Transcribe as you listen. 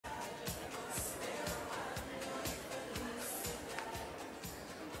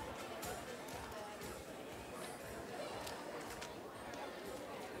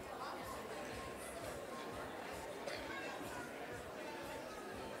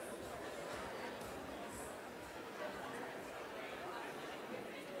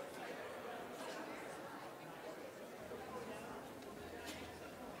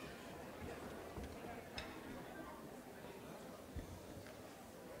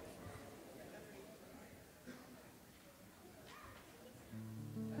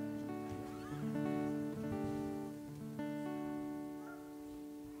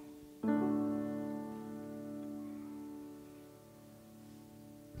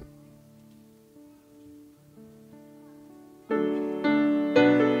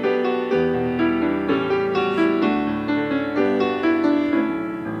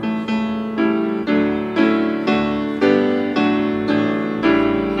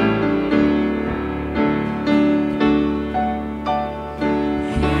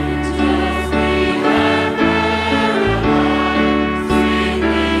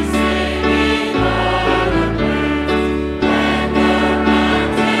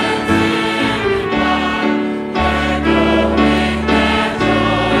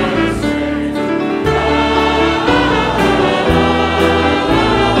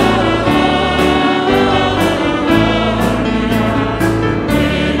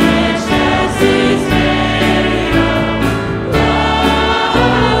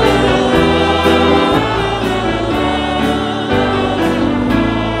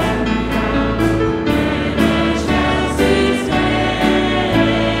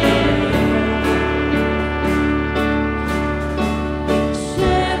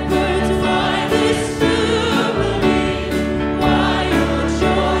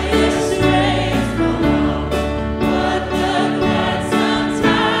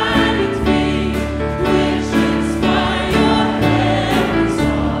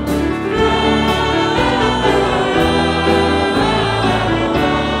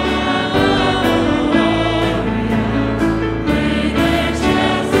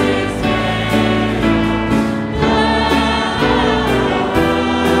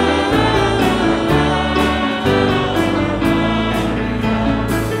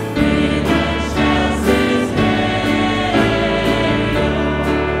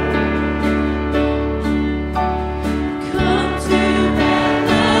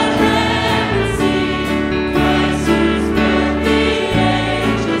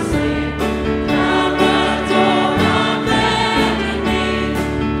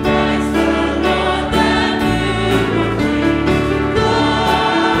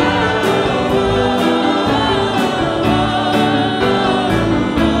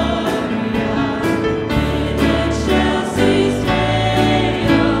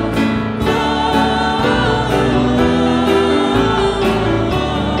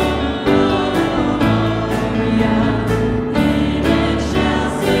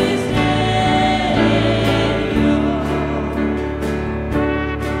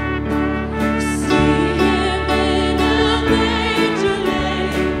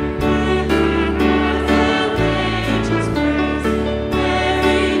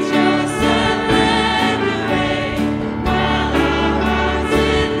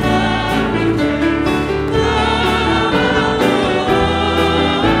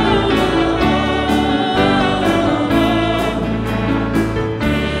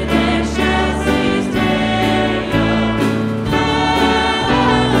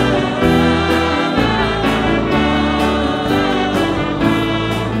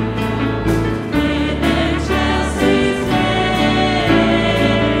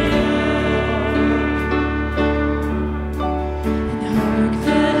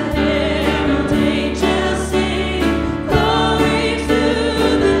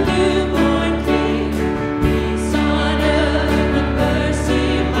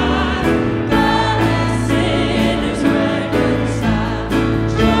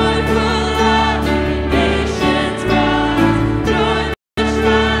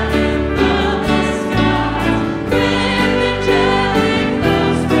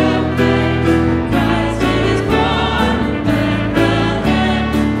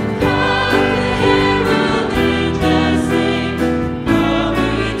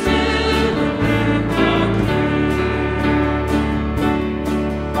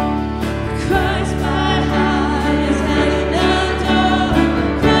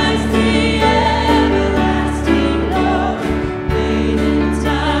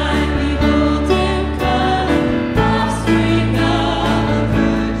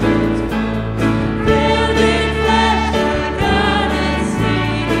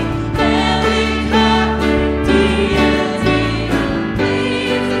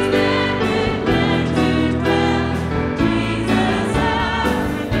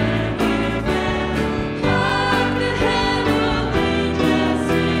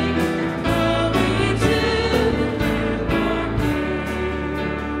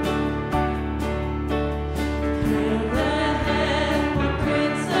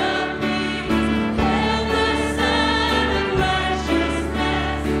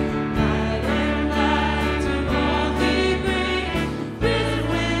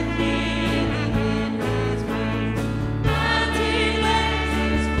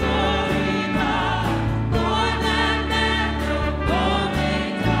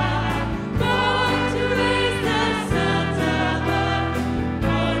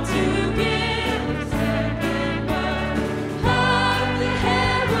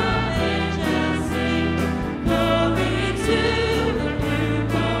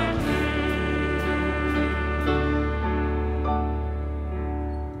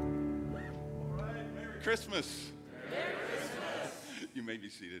Christmas. Merry Christmas. You may be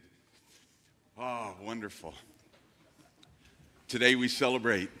seated. Oh, wonderful. Today we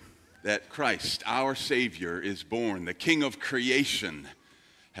celebrate that Christ, our Savior, is born. The King of creation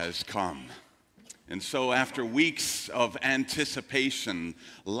has come. And so after weeks of anticipation,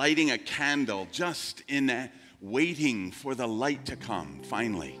 lighting a candle just in waiting for the light to come,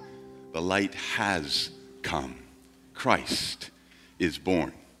 finally, the light has come. Christ is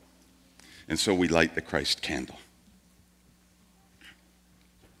born. And so we light the Christ candle.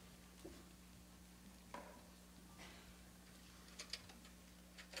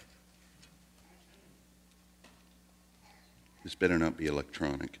 This better not be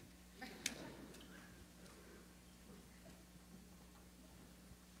electronic.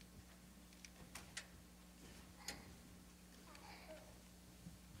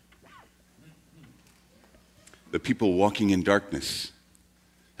 The people walking in darkness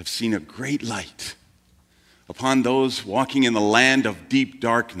have seen a great light. Upon those walking in the land of deep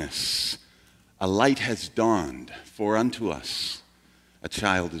darkness, a light has dawned. For unto us a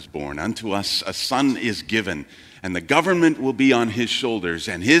child is born, unto us a son is given, and the government will be on his shoulders,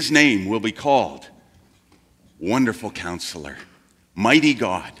 and his name will be called Wonderful Counselor, Mighty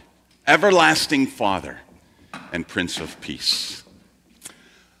God, Everlasting Father, and Prince of Peace.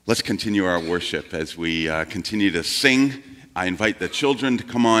 Let's continue our worship as we continue to sing. I invite the children to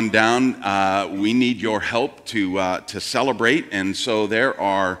come on down. We need your help to celebrate, and so there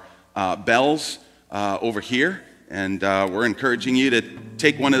are bells over here, and we're encouraging you to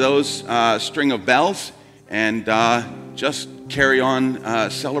take one of those string of bells and just carry on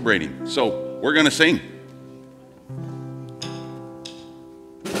celebrating. So we're going to sing.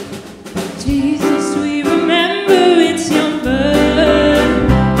 Jesus, we remember it's your birth.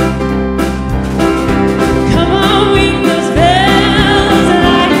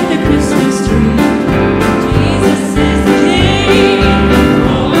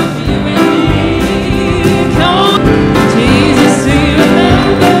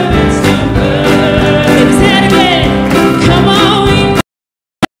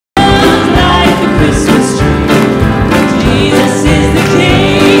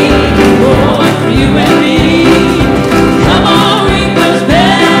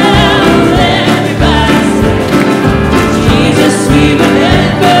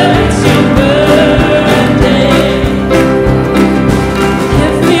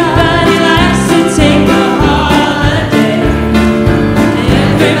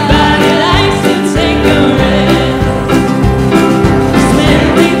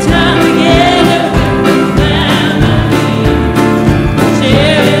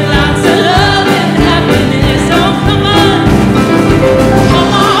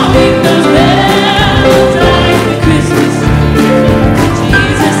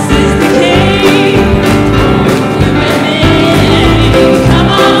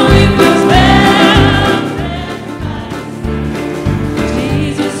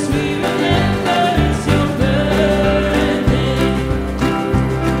 Jesus, we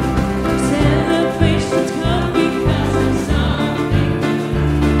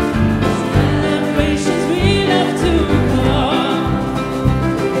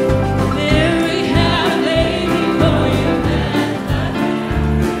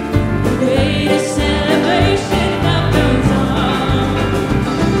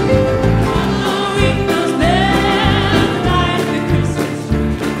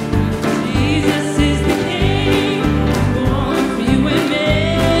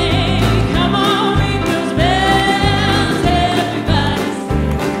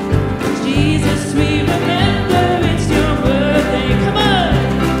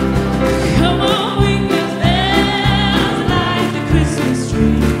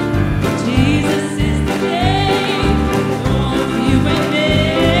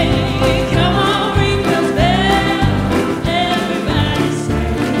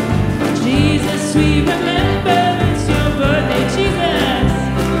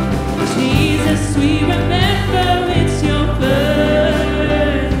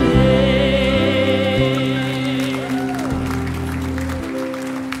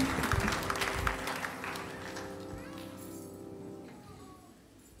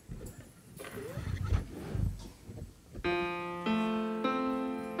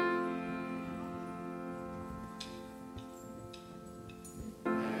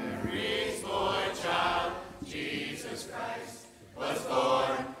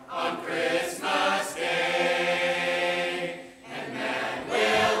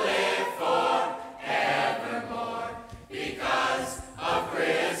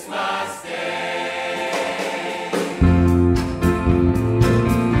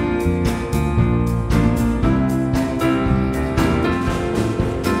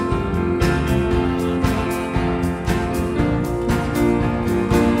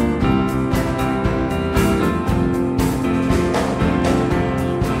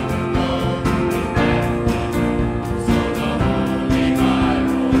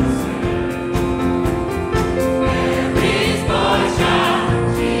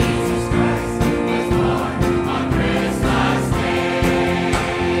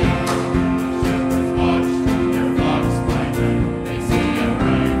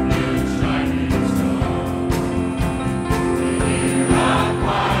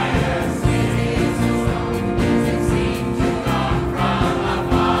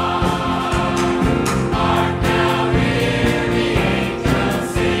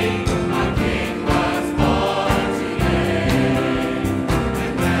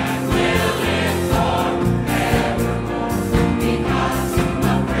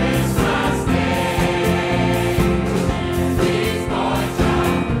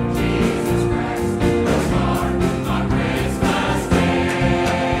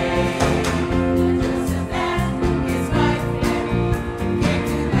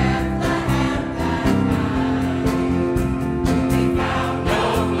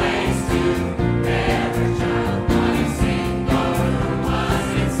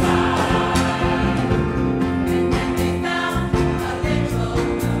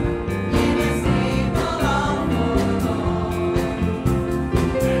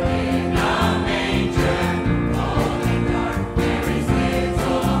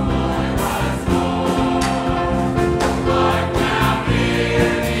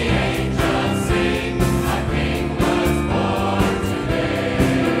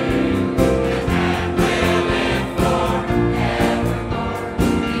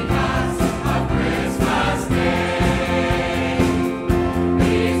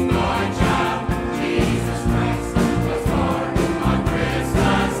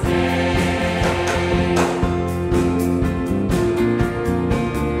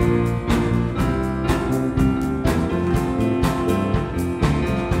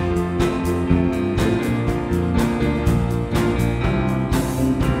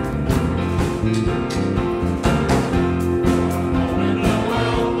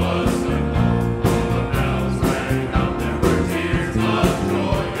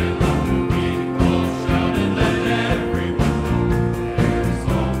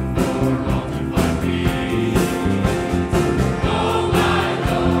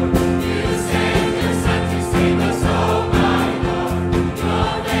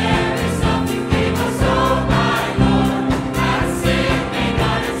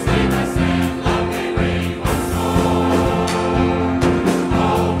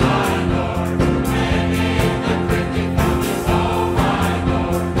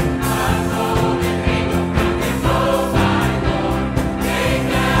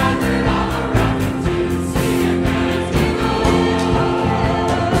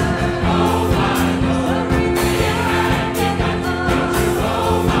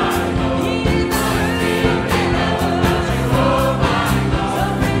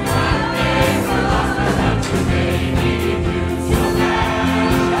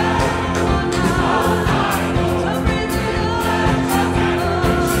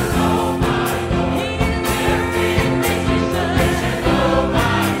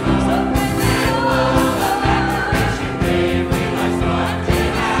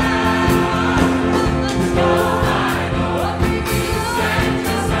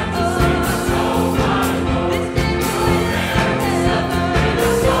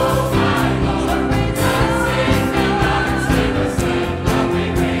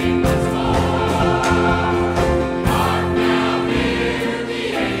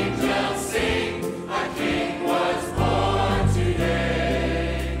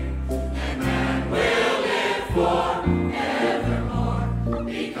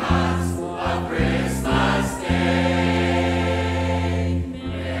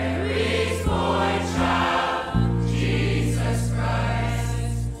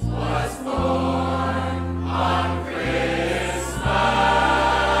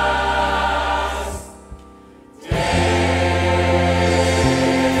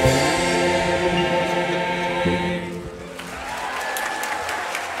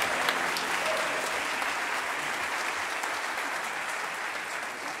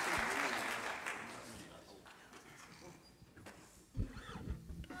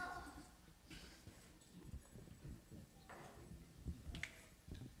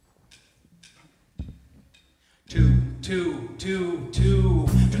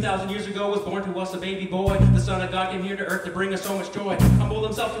 2,000 years ago was born to us a baby boy. The Son of God came here to earth to bring us so much joy. Humbled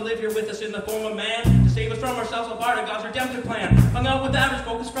himself to live here with us in the form of man, to save us from ourselves, a part of God's redemptive plan. Hung out with average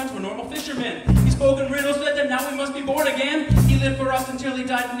folk, his friends were normal fishermen. He spoke in riddles, said that now we must be born again. He lived for us until he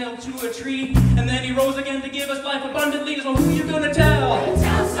died nailed to a tree, and then he rose again to give us life abundantly. So who you gonna tell?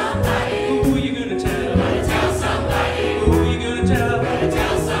 Tell somebody. Who you gonna tell? Tell somebody. Who you gonna tell?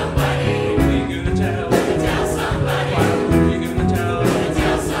 Tell somebody. Who you gonna tell? Tell somebody. Who you gonna tell?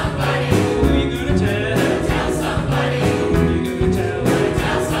 Tell somebody. Who you gonna tell? Tell somebody. Who you gonna tell?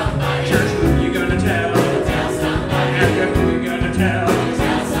 Tell somebody. Church, who you gonna tell? Tell somebody. After who you gonna tell?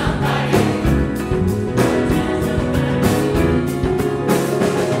 Tell somebody.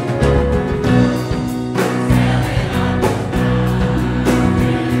 Sailing on the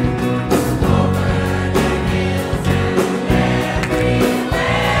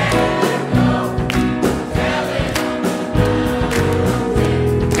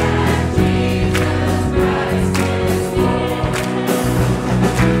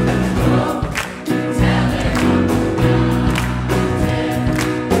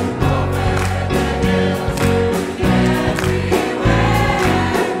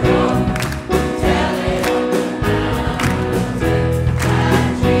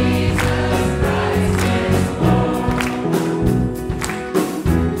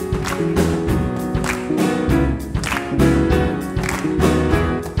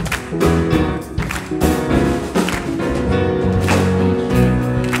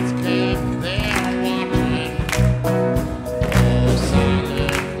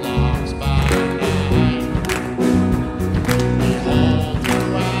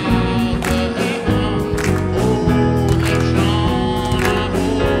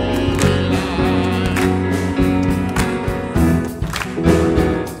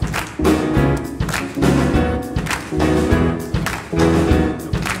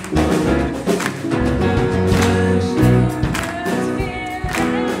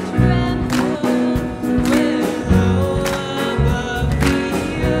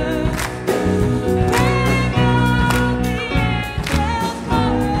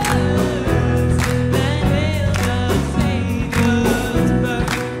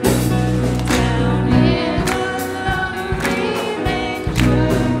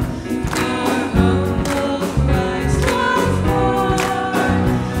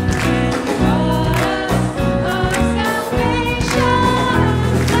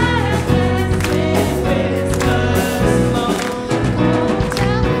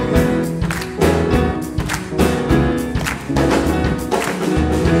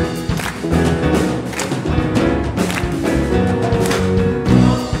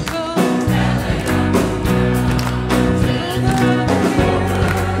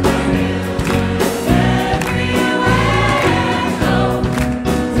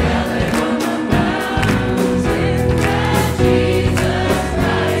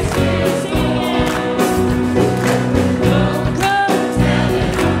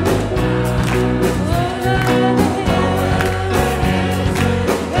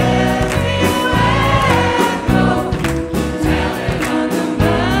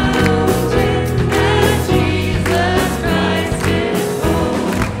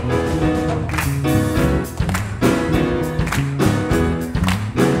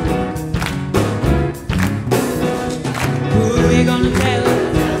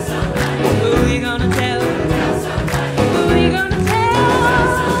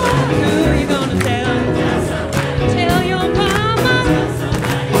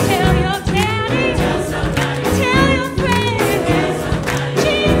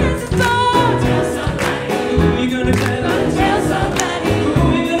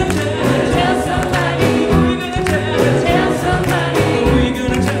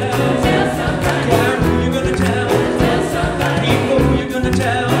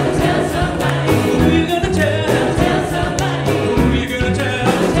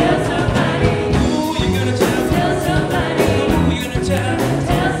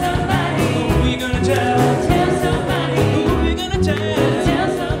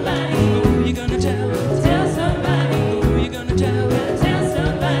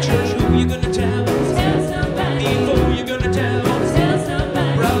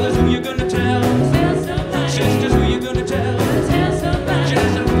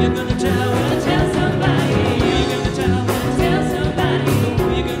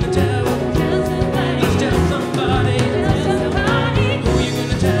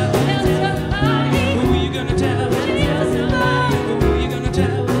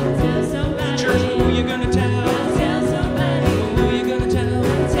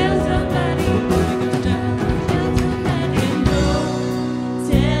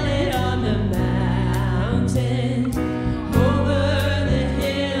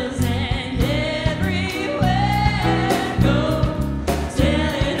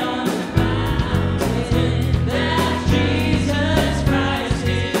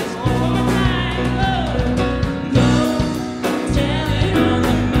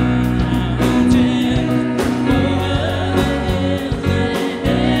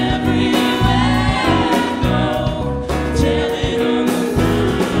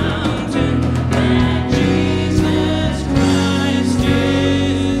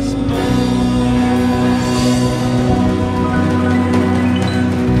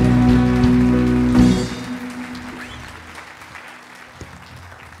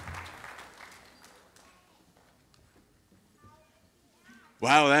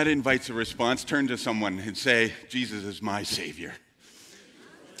Wow, that invites a response. Turn to someone and say, Jesus is my Savior.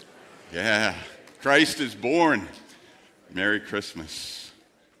 Yeah, Christ is born. Merry Christmas.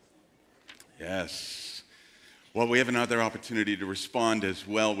 Yes. Well, we have another opportunity to respond as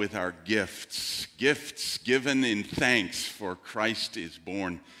well with our gifts. Gifts given in thanks for Christ is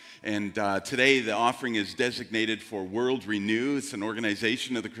born. And today the offering is designated for World Renew. It's an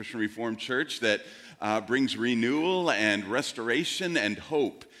organization of the Christian Reformed Church that brings renewal and restoration and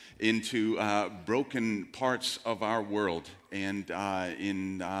hope into broken parts of our world and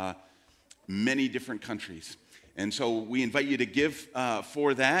in many different countries. And so we invite you to give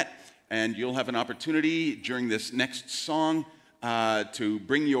for that, and you'll have an opportunity during this next song to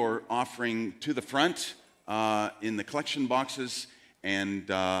bring your offering to the front in the collection boxes,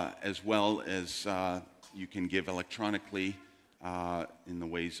 and as well as you can give electronically in the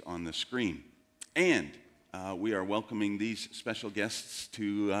ways on the screen. And we are welcoming these special guests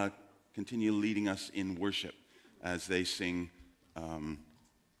to continue leading us in worship as they sing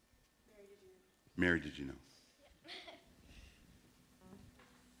Mary, Did You Know?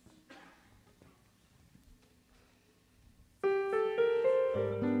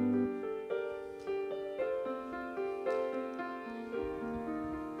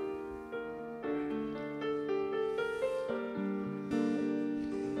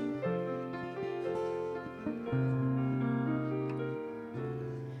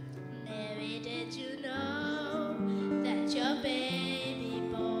 Mary, did you know that your baby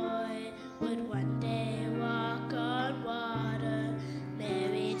boy would one day walk on water?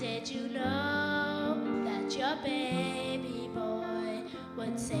 Mary, did you know that your baby boy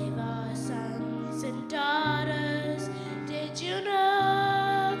would save our sons and daughters? Did you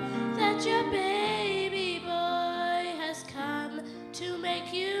know that your baby boy has come to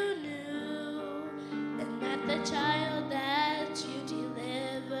make you new? And that the child that you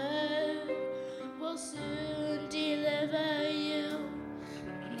delivered will soon deliver you?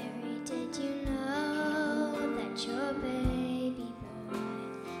 Mary, did you know that your baby boy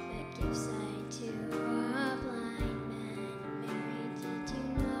would give sight to a blind man? Mary, did you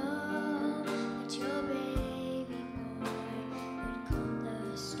know that your baby boy would calm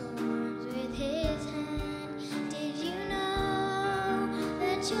the storms with his hand? Did you know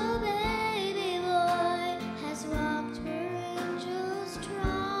that your baby boy has walked where angels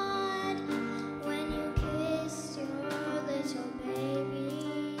trod? When you kissed your little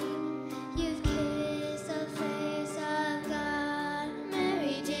baby, you've kissed the face of God.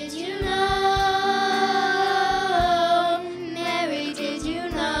 Mary, did you know? Mary, did you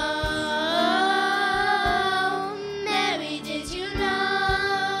know? Mary, did you know?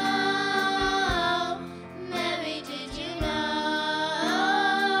 Mary, did you know?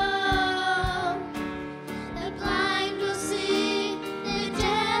 The blind will see, the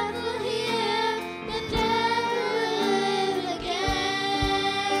deaf will hear, the dead will live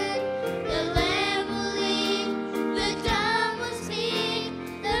again. The lame will leap, the dumb will speak,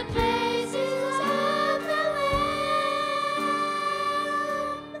 the praises of the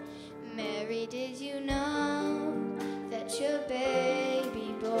Lamb. Mary, did you know that your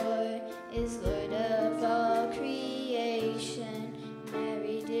baby boy is Lord of all creation?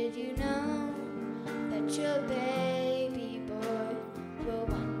 Mary, did you know that your baby boy will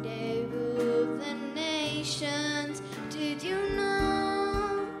one day rule the nations? Did you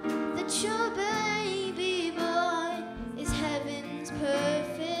know that your baby boy is heaven's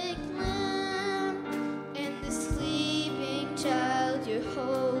perfect lamb? And the sleeping child you're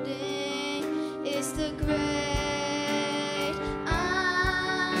holding is the great I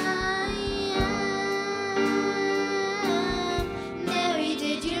am. Mary,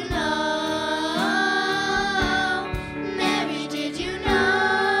 did you know? Mary, did you know?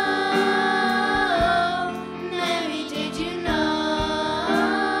 Mary, did you know?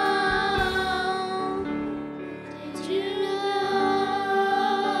 Did you know?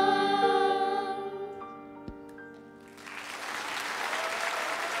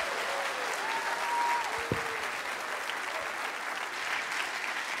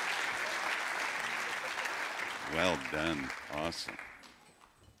 Well done. Awesome.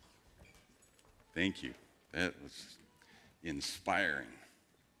 Thank you. That was inspiring.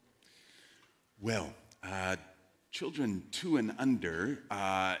 Well, children 2 and under,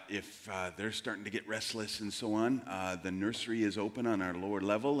 if they're starting to get restless and so on, the nursery is open on our lower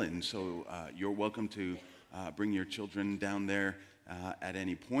level, and so you're welcome to bring your children down there at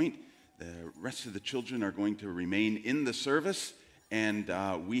any point. The rest of the children are going to remain in the service, and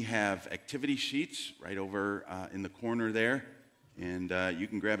we have activity sheets right over in the corner there, and you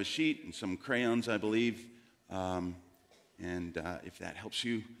can grab a sheet and some crayons, I believe, and if that helps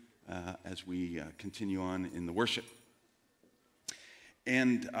you as we continue on in the worship.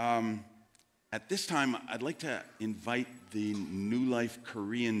 And at this time, I'd like to invite the New Life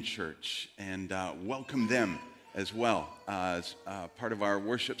Korean Church and welcome them as well as part of our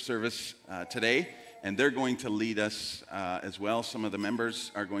worship service today. And they're going to lead us as well. Some of the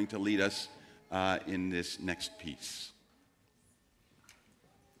members are going to lead us in this next piece.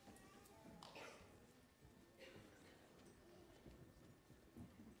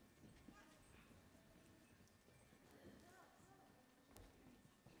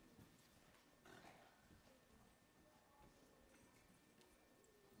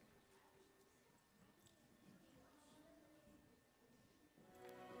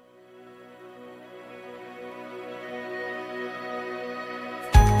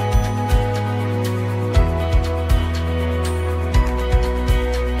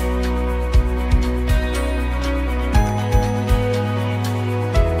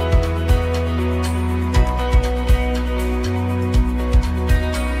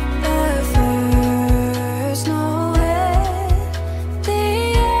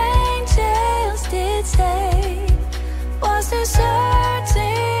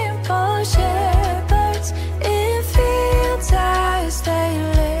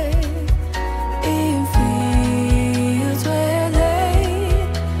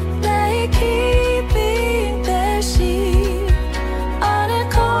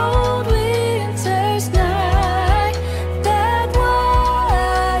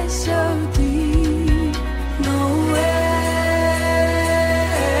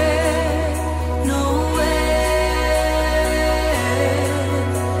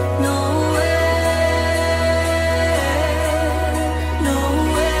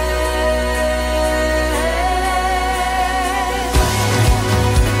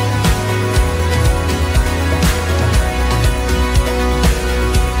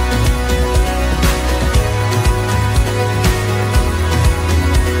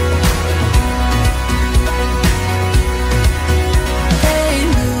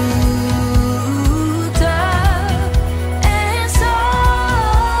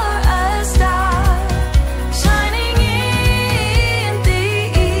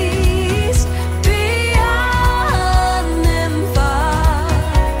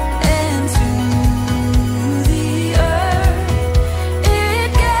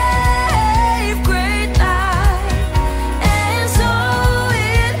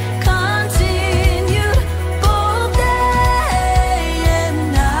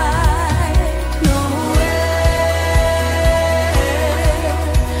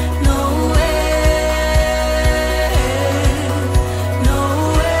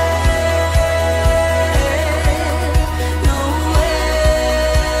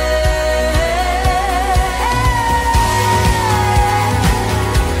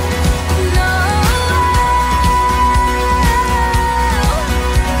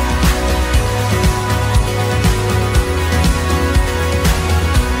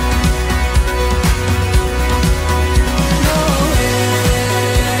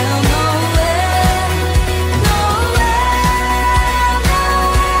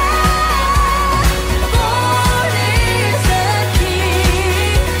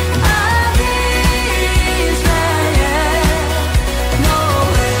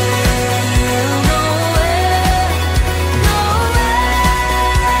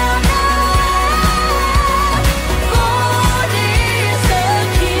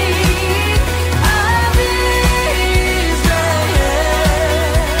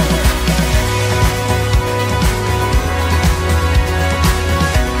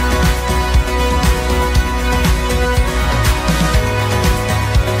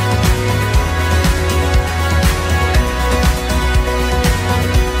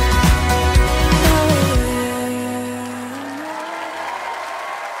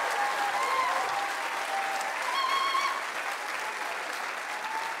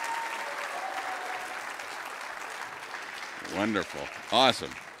 Wonderful.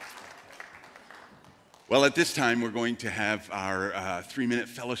 Awesome. Well, at this time, we're going to have our 3-minute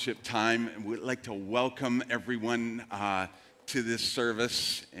fellowship time. We'd like to welcome everyone to this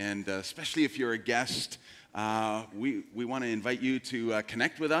service, and especially if you're a guest, we want to invite you to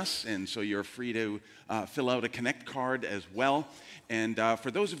connect with us, and so you're free to fill out a Connect card as well. And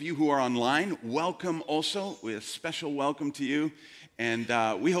for those of you who are online, welcome also. We have a special welcome to you. And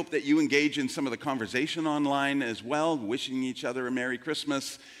we hope that you engage in some of the conversation online as well, wishing each other a Merry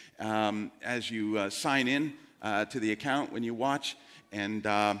Christmas as you sign in to the account when you watch. And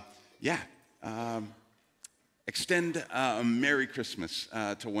extend a Merry Christmas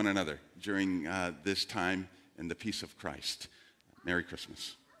to one another during this time and the peace of Christ. Merry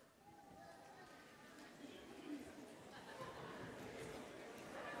Christmas.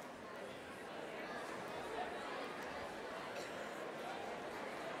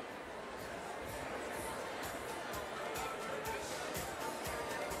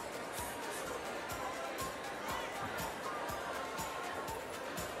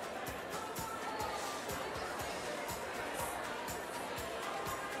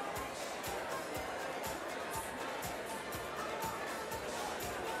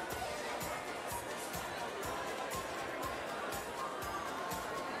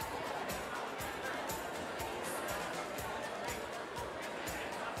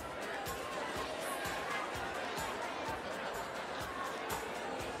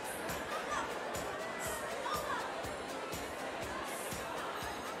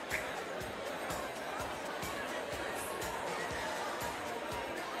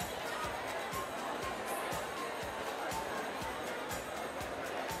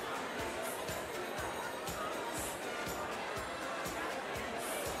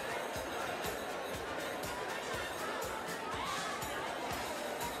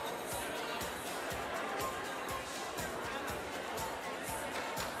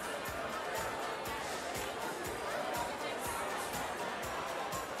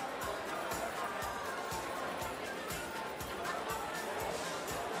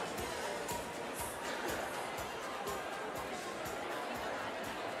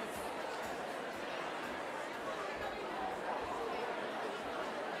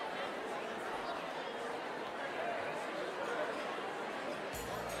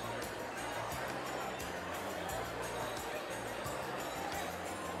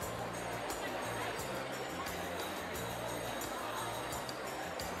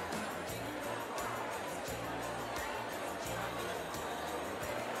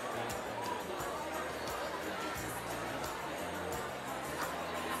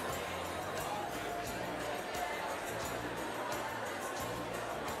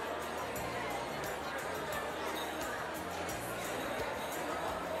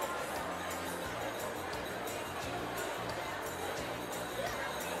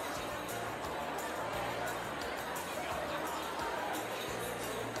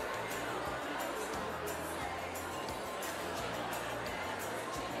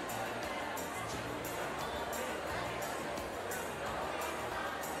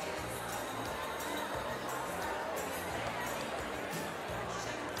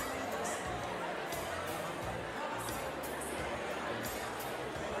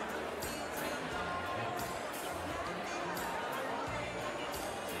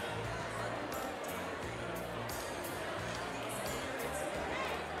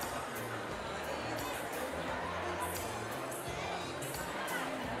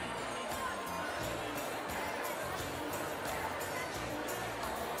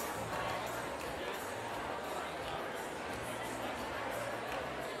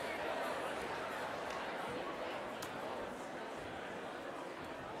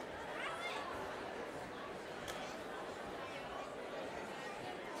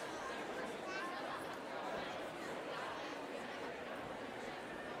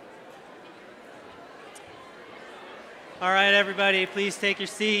 All right, everybody, please take your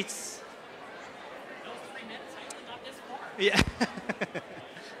seats. Those 3 minutes, I only got this far. Yeah.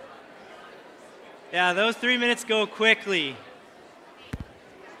 Yeah, those 3 minutes go quickly.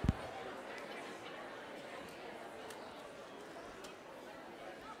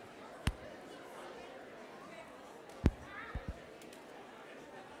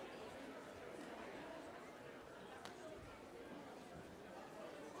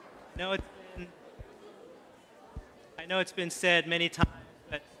 I know it's been said many times,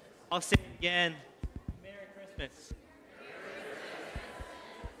 but I'll say it again. Merry Christmas.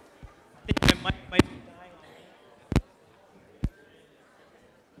 I think my mic might be dying on me.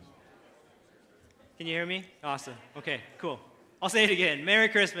 Can you hear me? Awesome. Okay, cool. I'll say it again. Merry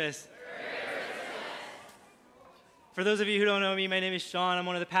Christmas. For those of you who don't know me, my name is Sean. I'm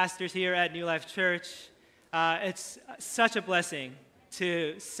one of the pastors here at New Life Church. It's such a blessing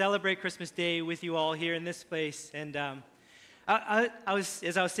to celebrate Christmas Day with you all here in this place. And as I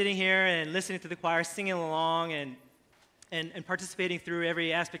was sitting here and listening to the choir, singing along and participating through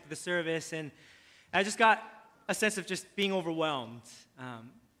every aspect of the service, and I just got a sense of just being overwhelmed.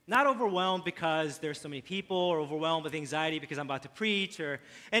 Not overwhelmed because there's so many people, or overwhelmed with anxiety because I'm about to preach, or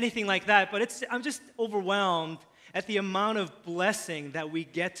anything like that, but I'm just overwhelmed at the amount of blessing that we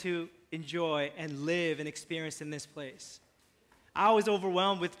get to enjoy and live and experience in this place. I was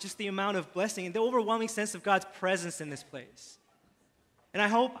overwhelmed with just the amount of blessing and the overwhelming sense of God's presence in this place. And I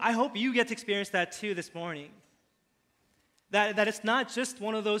hope you get to experience that too this morning. That it's not just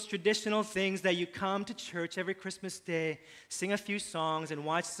one of those traditional things that you come to church every Christmas Day, sing a few songs, and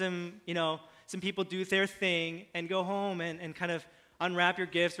watch some people do their thing, and go home and kind of unwrap your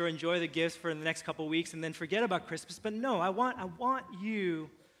gifts or enjoy the gifts for the next couple weeks and then forget about Christmas. But no, I want you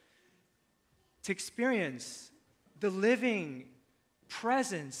to experience the living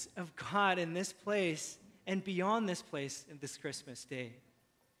presence of God in this place and beyond this place in this Christmas day.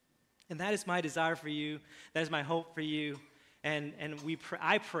 And that is my desire for you. That is my hope for you. And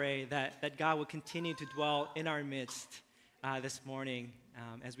I pray that God will continue to dwell in our midst this morning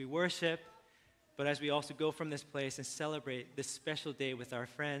as we worship, but as we also go from this place and celebrate this special day with our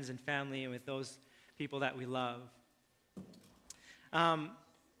friends and family and with those people that we love.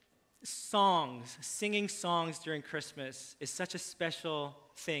 Singing songs during Christmas is such a special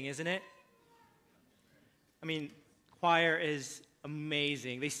thing, isn't it? I mean, choir is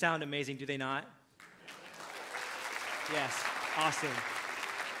amazing. They sound amazing, do they not? Yes, awesome.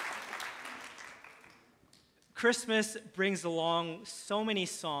 Christmas brings along so many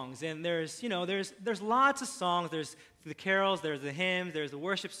songs, and there's lots of songs. There's the carols, there's the hymns, there's the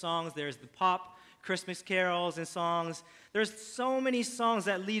worship songs, there's the pop Christmas carols and songs. There's so many songs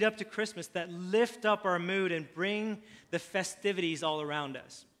that lead up to Christmas that lift up our mood and bring the festivities all around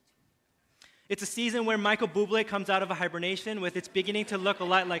us. It's a season where Michael Bublé comes out of a hibernation with It's Beginning to Look a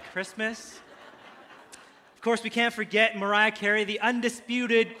Lot Like Christmas. Of course, we can't forget Mariah Carey, the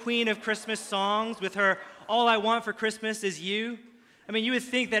undisputed queen of Christmas songs, with her All I Want for Christmas Is You. I mean, you would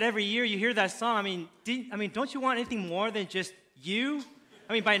think that every year you hear that song, don't you want anything more than just you?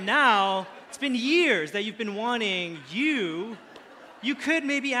 I mean, by now, it's been years that you've been wanting you. You could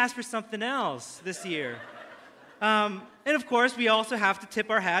maybe ask for something else this year. And of course, we also have to tip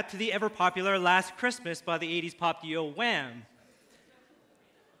our hat to the ever-popular Last Christmas by the 80s pop duo Wham!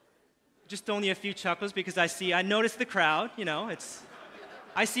 Just only a few chuckles because I noticed the crowd,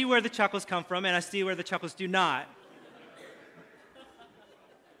 I see where the chuckles come from and I see where the chuckles do not.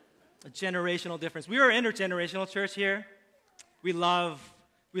 A generational difference. We are an intergenerational church here. We love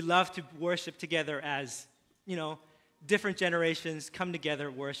to worship together as, different generations come together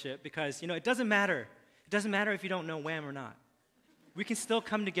and worship because, it doesn't matter. It doesn't matter if you don't know Wham or not. We can still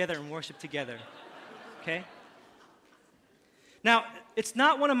come together and worship together, okay? Now, it's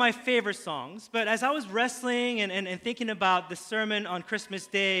not one of my favorite songs, but as I was wrestling and thinking about the sermon on Christmas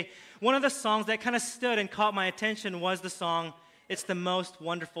Day, one of the songs that kind of stood and caught my attention was the song, It's the Most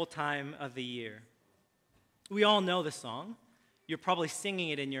Wonderful Time of the Year. We all know the song. You're probably singing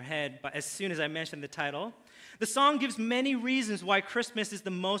it in your head, but as soon as I mention the title. The song gives many reasons why Christmas is the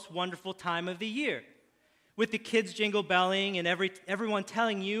most wonderful time of the year. With the kids jingle belling and everyone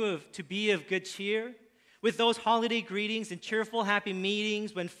telling you to be of good cheer. With those holiday greetings and cheerful, happy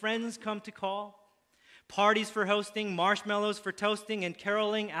meetings when friends come to call. Parties for hosting, marshmallows for toasting, and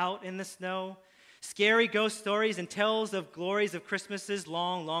caroling out in the snow. Scary ghost stories and tales of glories of Christmases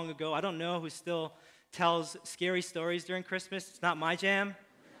long, long ago. I don't know who still tells scary stories during Christmas. It's not my jam.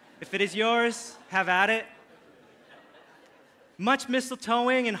 If it is yours, have at it. Much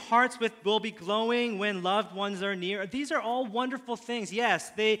mistletoeing and hearts will be glowing when loved ones are near. These are all wonderful things.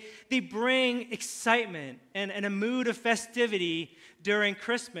 Yes, they bring excitement and a mood of festivity during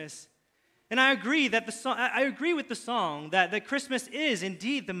Christmas. And I agree with the song that Christmas is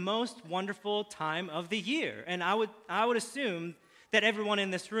indeed the most wonderful time of the year. And I would assume that everyone in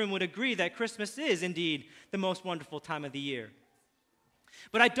this room would agree that Christmas is indeed the most wonderful time of the year.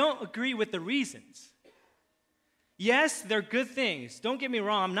 But I don't agree with the reasons. Yes, they're good things. Don't get me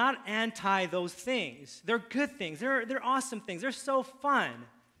wrong. I'm not anti those things. They're good things. They're awesome things. They're so fun.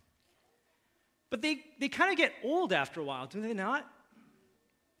 But they kind of get old after a while, do they not?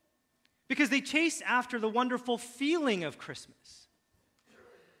 Because they chase after the wonderful feeling of Christmas.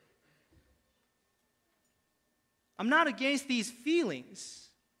 I'm not against these feelings.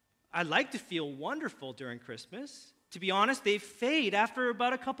 I like to feel wonderful during Christmas. To be honest, they fade after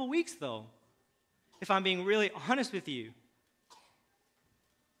about a couple weeks, though. If I'm being really honest with you.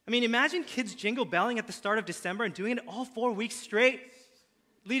 I mean, imagine kids jingle belling at the start of December and doing it all 4 weeks straight,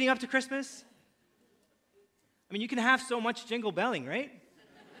 leading up to Christmas. I mean, you can have so much jingle belling, right?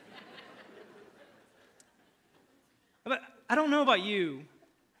 But I don't know about you,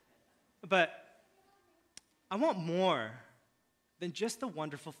 but I want more than just the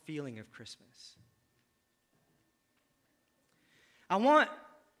wonderful feeling of Christmas. I want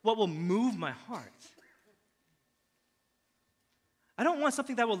what will move my heart. I don't want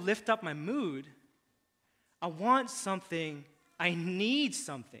something that will lift up my mood. I need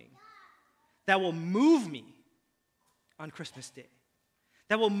something that will move me on Christmas Day,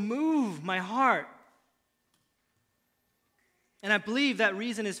 that will move my heart. And I believe that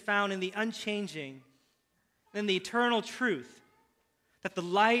reason is found in the unchanging, in the eternal truth that the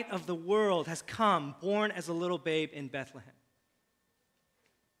light of the world has come, born as a little babe in Bethlehem.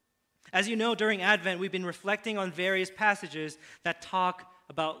 As you know, during Advent, we've been reflecting on various passages that talk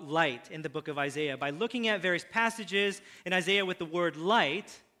about light in the book of Isaiah. By looking at various passages in Isaiah with the word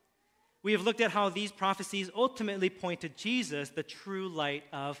light, we have looked at how these prophecies ultimately point to Jesus, the true light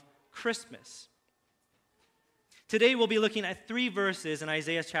of Christmas. Today we'll be looking at 3 verses in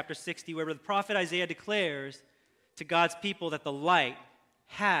Isaiah chapter 60 where the prophet Isaiah declares to God's people that the light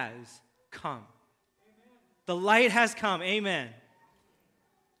has come. The light has come, amen.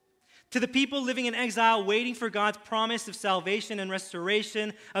 To the people living in exile, waiting for God's promise of salvation and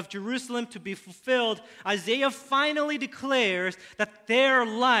restoration of Jerusalem to be fulfilled, Isaiah finally declares that their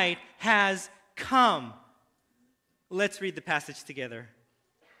light has come. Let's read the passage together.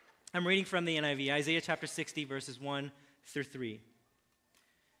 I'm reading from the NIV, Isaiah chapter 60, verses 1 through 3.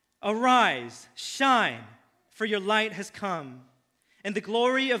 Arise, shine, for your light has come, and the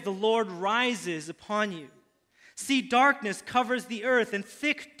glory of the Lord rises upon you. See, darkness covers the earth, and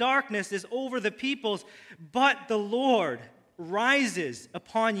thick darkness is over the peoples, but the Lord rises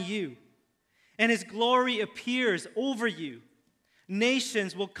upon you, and his glory appears over you.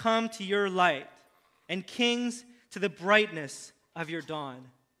 Nations will come to your light, and kings to the brightness of your dawn.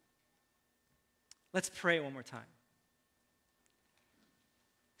 Let's pray one more time.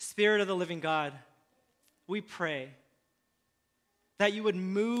 Spirit of the living God, we pray that you would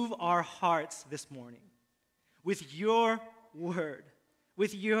move our hearts this morning with your word,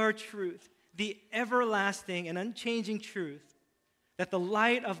 with your truth, the everlasting and unchanging truth that the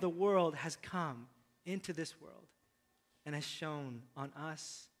light of the world has come into this world and has shone on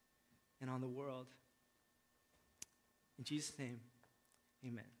us and on the world. In Jesus' name,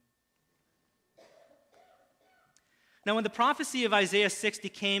 amen. Now, when the prophecy of Isaiah 60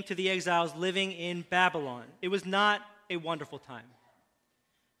 came to the exiles living in Babylon, it was not a wonderful time.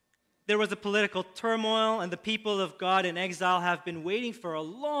 There was a political turmoil, and the people of God in exile have been waiting for a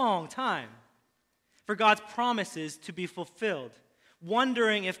long time for God's promises to be fulfilled,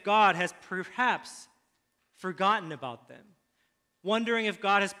 wondering if God has perhaps forgotten about them, wondering if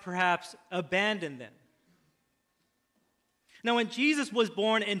God has perhaps abandoned them. Now, when Jesus was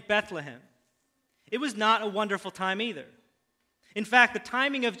born in Bethlehem, it was not a wonderful time either. In fact, the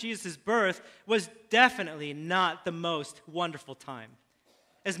timing of Jesus' birth was definitely not the most wonderful time,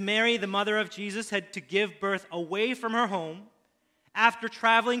 as Mary, the mother of Jesus, had to give birth away from her home after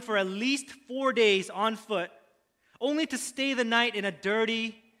traveling for at least 4 days on foot, only to stay the night in a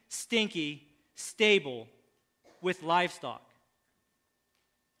dirty, stinky stable with livestock.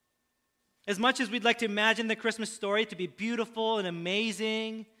 As much as we'd like to imagine the Christmas story to be beautiful and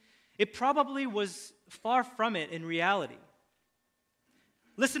amazing, it probably was far from it in reality.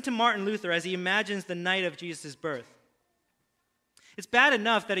 Listen to Martin Luther as he imagines the night of Jesus' birth. It's bad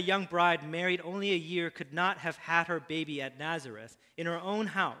enough that a young bride married only a year could not have had her baby at Nazareth in her own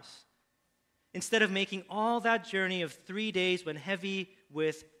house, instead of making all that journey of 3 days when heavy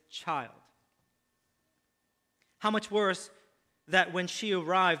with child. How much worse that when she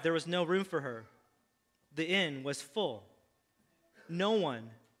arrived, there was no room for her. The inn was full. No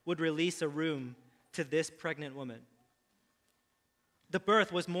one would release a room to this pregnant woman. The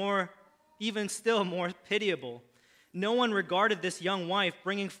birth was even still more pitiable. No one regarded this young wife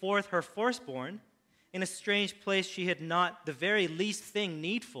bringing forth her firstborn in a strange place she had not the very least thing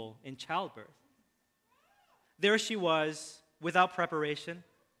needful in childbirth. There she was, without preparation,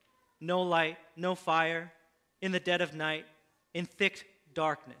 no light, no fire, in the dead of night, in thick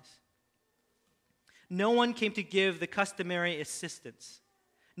darkness. No one came to give the customary assistance.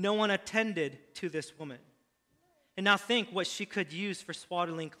 No one attended to this woman. And now think what she could use for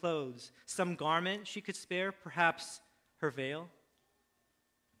swaddling clothes. Some garment she could spare, perhaps her veil.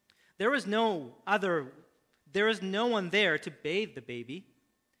 There was no one there to bathe the baby.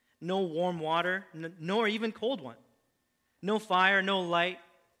 No warm water, nor even cold one. No fire, no light.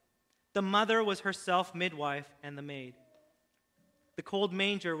 The mother was herself midwife and the maid. The cold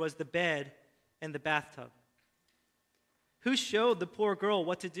manger was the bed and the bathtub. Who showed the poor girl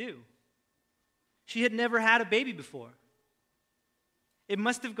what to do? She had never had a baby before. It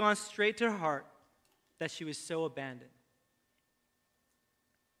must have gone straight to her heart that she was so abandoned.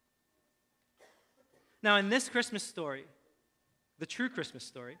 Now, in this Christmas story, the true Christmas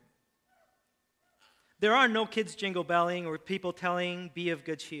story, there are no kids jingle belling or people telling, "Be of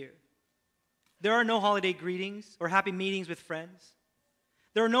good cheer." There are no holiday greetings or happy meetings with friends.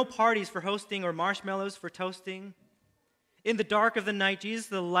 There are no parties for hosting or marshmallows for toasting. In the dark of the night, Jesus,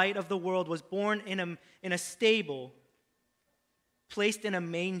 the light of the world, was born in a stable placed in a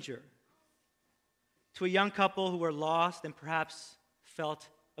manger, to a young couple who were lost and perhaps felt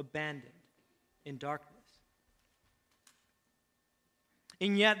abandoned in darkness.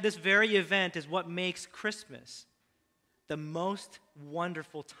 And yet, this very event is what makes Christmas the most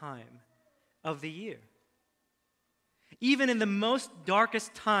wonderful time of the year. Even in the most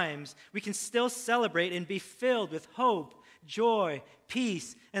darkest times, we can still celebrate and be filled with hope, joy,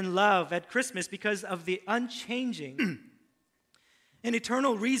 peace, and love at Christmas because of the unchanging and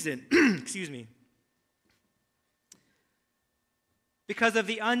eternal reason, because of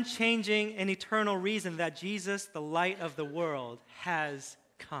the unchanging and eternal reason that Jesus, the light of the world, has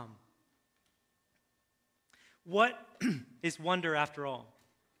come. What is wonder after all?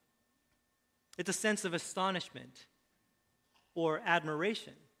 It's a sense of astonishment or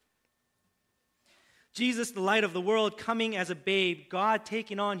admiration. Jesus, the light of the world, coming as a babe, God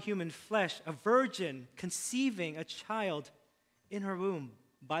taking on human flesh, a virgin conceiving a child in her womb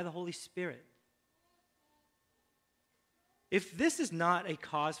by the Holy Spirit. If this is not a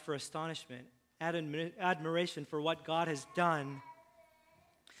cause for astonishment, admiration for what God has done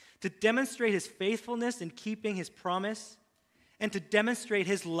to demonstrate his faithfulness in keeping his promise and to demonstrate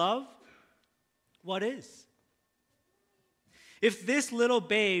his love, what is? If this little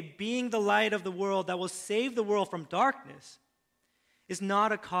babe, being the light of the world that will save the world from darkness, is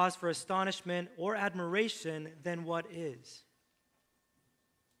not a cause for astonishment or admiration, then what is?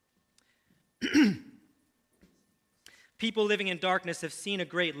 People living in darkness have seen a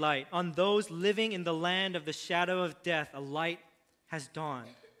great light. On those living in the land of the shadow of death, a light has dawned.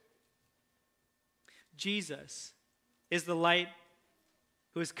 Jesus is the light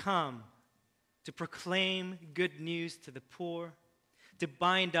who has come to proclaim good news to the poor, to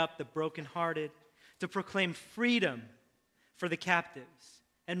bind up the brokenhearted, to proclaim freedom for the captives,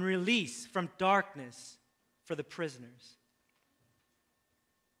 and release from darkness for the prisoners.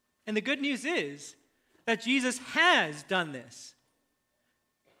 And the good news is that Jesus has done this.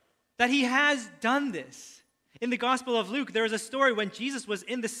 That he has done this. In the Gospel of Luke, there is a story when Jesus was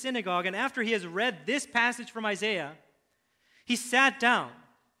in the synagogue, and after he has read this passage from Isaiah, he sat down.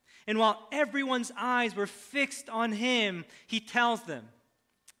 And while everyone's eyes were fixed on him, he tells them,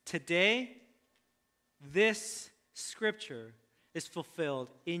 "Today, this scripture is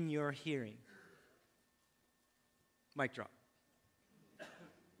fulfilled in your hearing." Mic drop.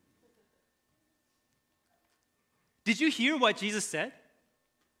 Did you hear what Jesus said?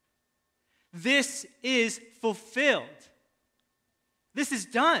 This is fulfilled. This is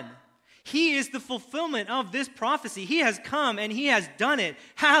done. He is the fulfillment of this prophecy. He has come and he has done it.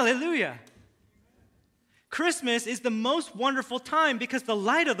 Hallelujah. Christmas is the most wonderful time because the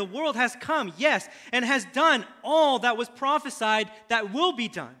light of the world has come, yes, and has done all that was prophesied that will be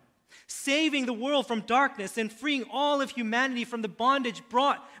done. Saving the world from darkness and freeing all of humanity from the bondage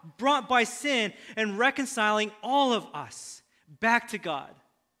brought by sin and reconciling all of us back to God.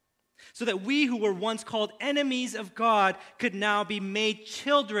 So that we who were once called enemies of God could now be made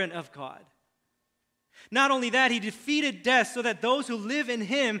children of God. Not only that, he defeated death so that those who live in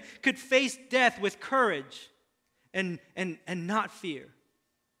him could face death with courage and not fear.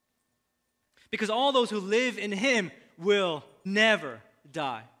 Because all those who live in him will never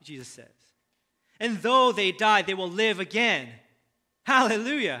die, Jesus says. And though they die, they will live again.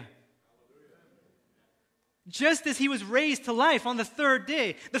 Hallelujah. Just as he was raised to life on the third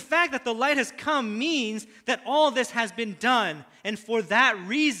day. The fact that the light has come means that all this has been done. And for that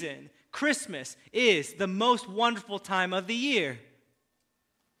reason, Christmas is the most wonderful time of the year.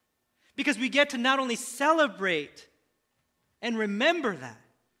 Because we get to not only celebrate and remember that,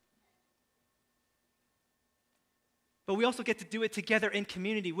 but we also get to do it together in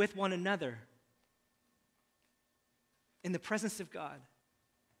community with one another, in the presence of God.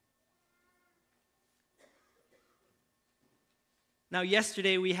 Now,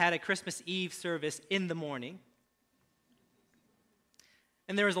 yesterday we had a Christmas Eve service in the morning.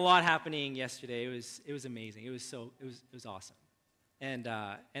 And there was a lot happening yesterday. It was amazing. It was awesome. And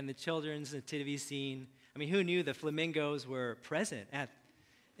the children's nativity scene. I mean, who knew the flamingos were present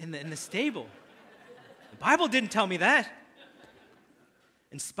in the stable? The Bible didn't tell me that.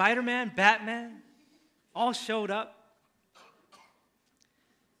 And Spider-Man, Batman, all showed up.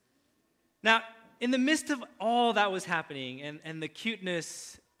 Now, in the midst of all that was happening and the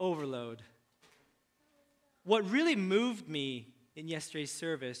cuteness overload, what really moved me in yesterday's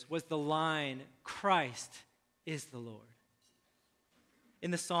service was the line, "Christ is the Lord." In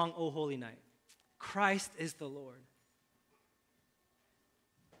the song, "O Holy Night." Christ is the Lord.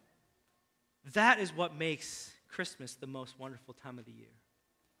 That is what makes Christmas the most wonderful time of the year.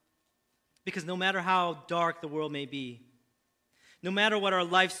 Because no matter how dark the world may be, no matter what our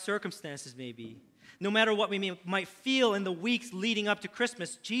life circumstances may be, no matter what we might feel in the weeks leading up to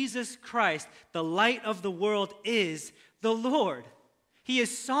Christmas, Jesus Christ, the light of the world, is the Lord. He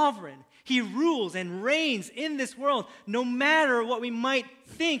is sovereign. He rules and reigns in this world, no matter what we might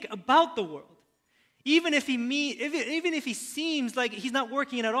think about the world. Even if he seems like he's not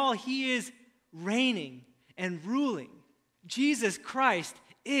working at all, he is reigning and ruling. Jesus Christ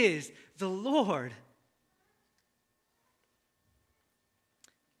is the Lord.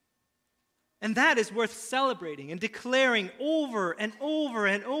 And that is worth celebrating and declaring over and over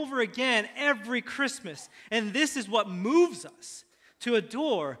and over again every Christmas. And this is what moves us to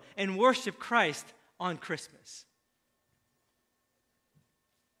adore and worship Christ on Christmas.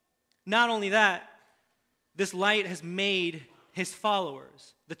 Not only that, this light has made his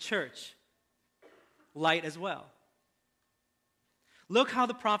followers, the church, light as well. Look how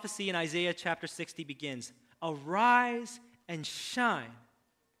the prophecy in Isaiah chapter 60 begins. Arise and shine,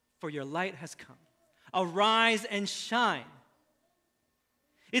 for your light has come. Arise and shine.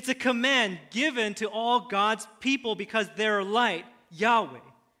 It's a command given to all God's people because their light, Yahweh,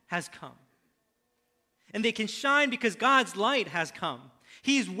 has come. And they can shine because God's light has come.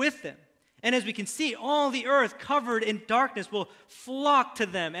 He's with them. And as we can see, all the earth covered in darkness will flock to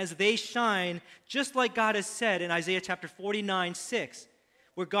them as they shine, just like God has said in Isaiah chapter 49:6,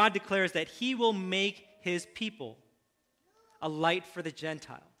 where God declares that he will make his people a light for the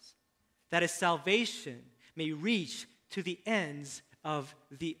Gentiles, that his salvation may reach to the ends of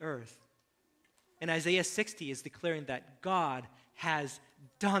the earth. And Isaiah 60 is declaring that God has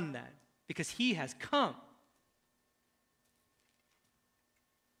done that because he has come.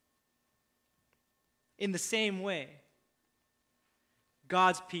 In the same way,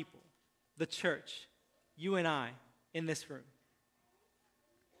 God's people, the church, you and I in this room,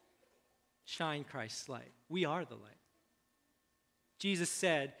 shine Christ's light. We are the light. Jesus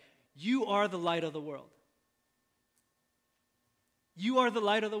said, "You are the light of the world." You are the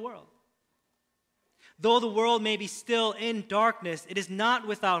light of the world. Though the world may be still in darkness, it is not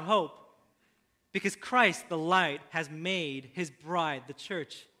without hope, because Christ, the light, has made his bride, the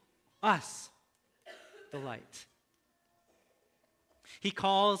church, us, the light. He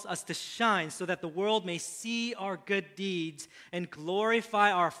calls us to shine so that the world may see our good deeds and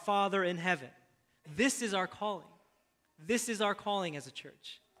glorify our Father in heaven. This is our calling. This is our calling as a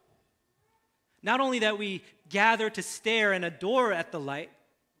church. Not only that we gather to stare and adore at the light,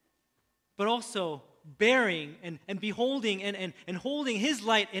 but also bearing and beholding and holding his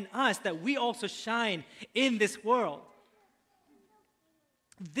light in us, that we also shine in this world.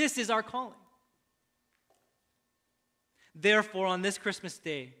 This is our calling. Therefore, on this Christmas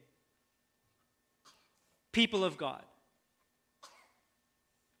day, people of God,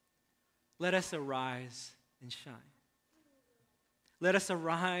 let us arise and shine. Let us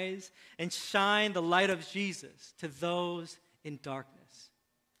arise and shine the light of Jesus to those in darkness.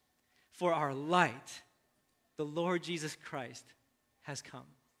 For our light, the Lord Jesus Christ, has come.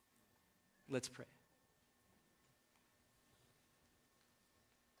 Let's pray.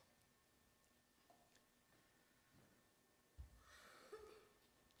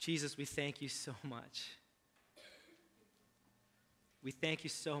 Jesus, we thank you so much. We thank you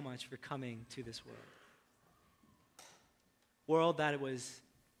so much for coming to this world. World that was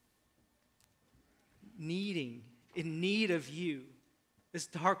in need of you. This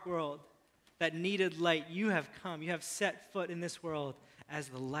dark world that needed light. You have come. You have set foot in this world as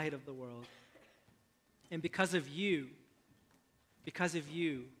the light of the world. And because of you,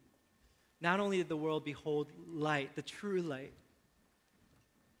 not only did the world behold light, the true light,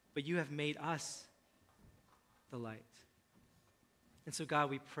 but you have made us the light. And so, God,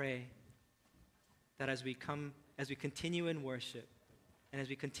 we pray that as we continue in worship, and as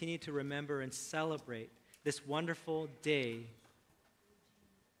we continue to remember and celebrate this wonderful day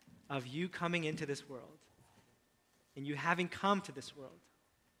of you coming into this world, and you having come to this world,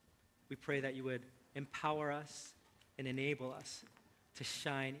 we pray that you would empower us and enable us to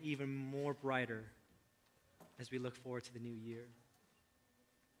shine even more brighter as we look forward to the new year.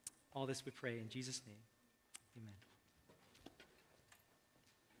 All this we pray in Jesus' name. Amen.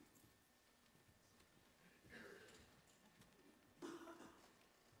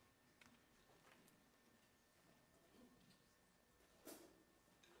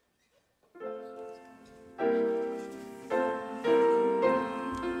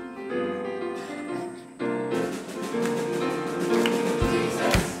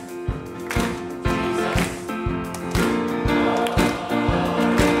 Jesus.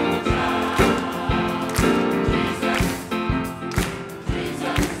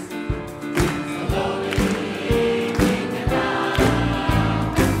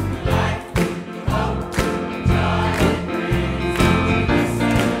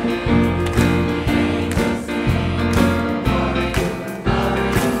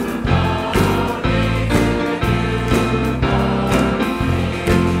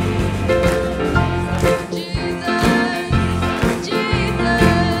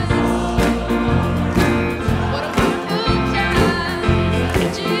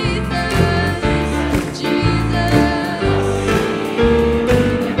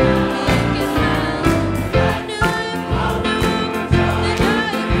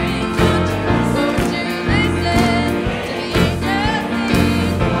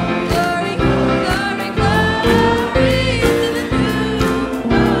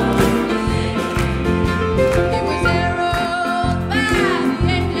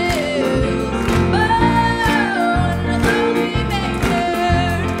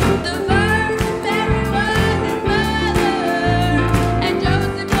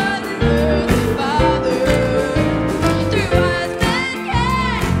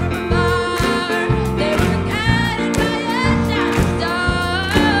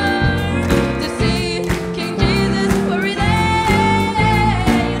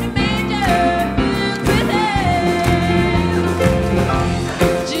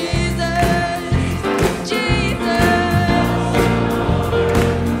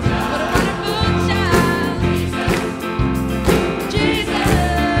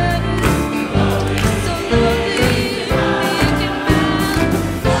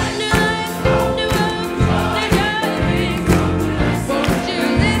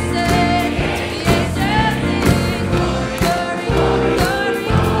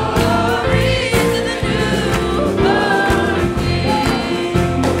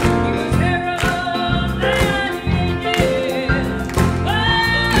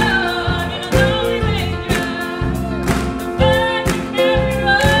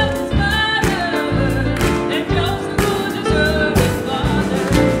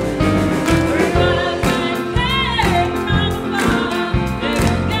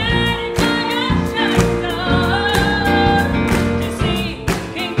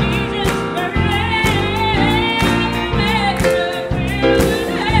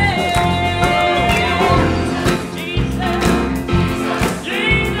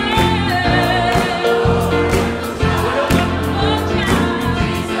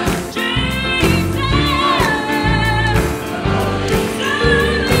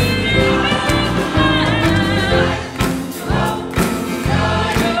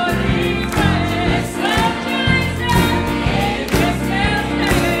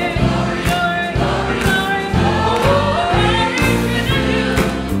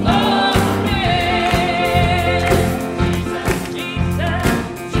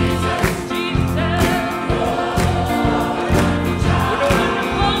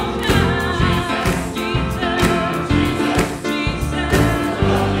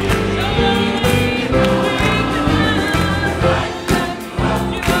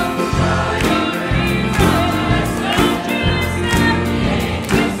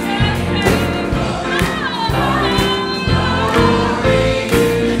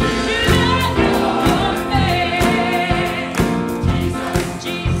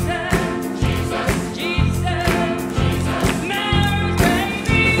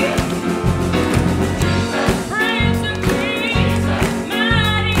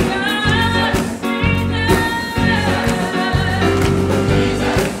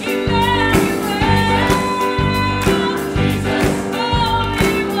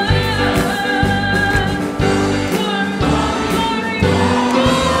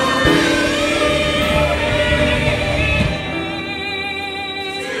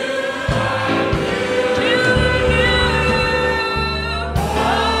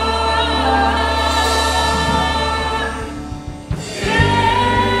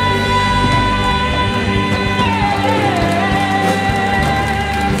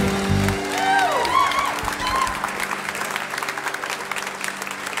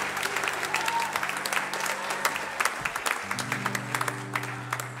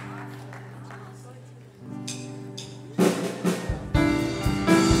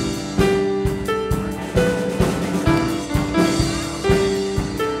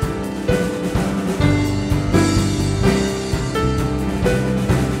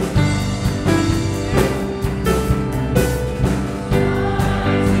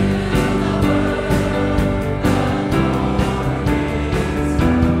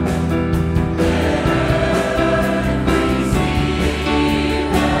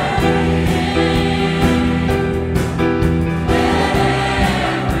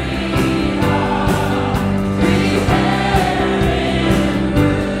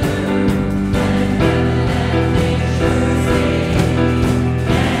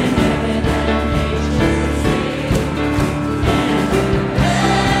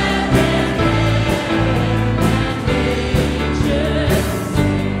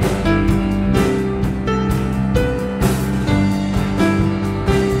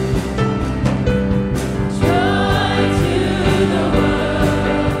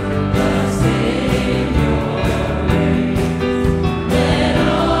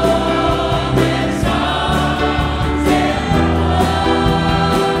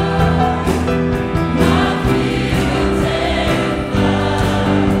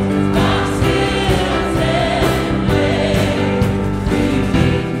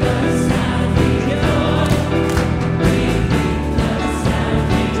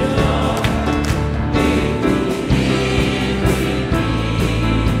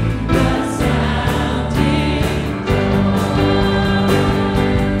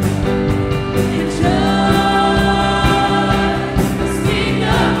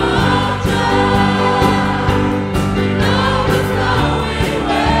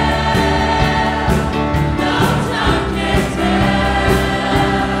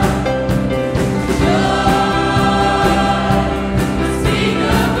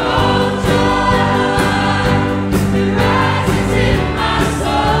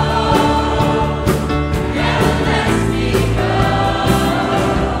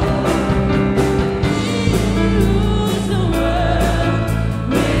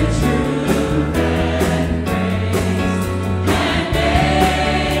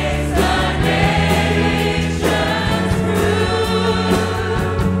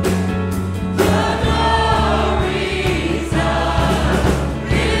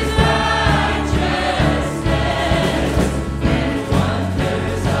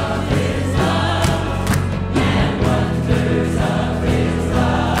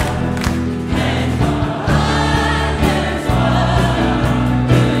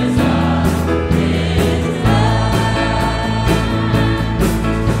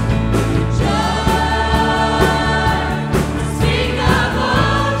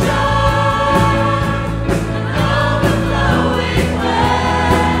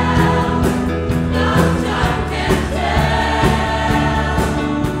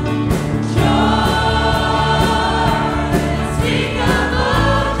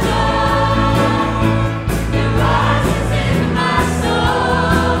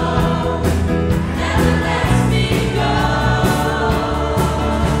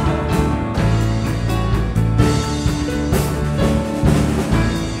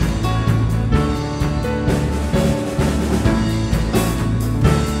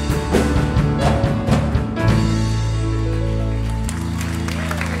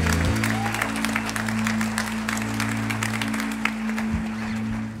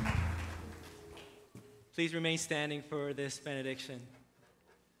 Please remain standing for this benediction.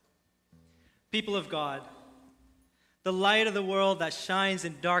 People of God, the light of the world that shines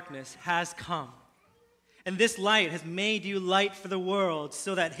in darkness has come. And this light has made you light for the world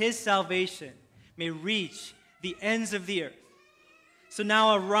so that his salvation may reach the ends of the earth. So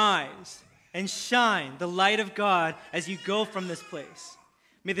now arise and shine the light of God as you go from this place.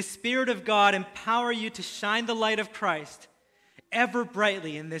 May the Spirit of God empower you to shine the light of Christ ever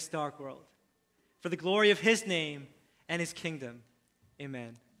brightly in this dark world. For the glory of his name and his kingdom.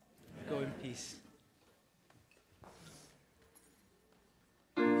 Amen. Go in peace.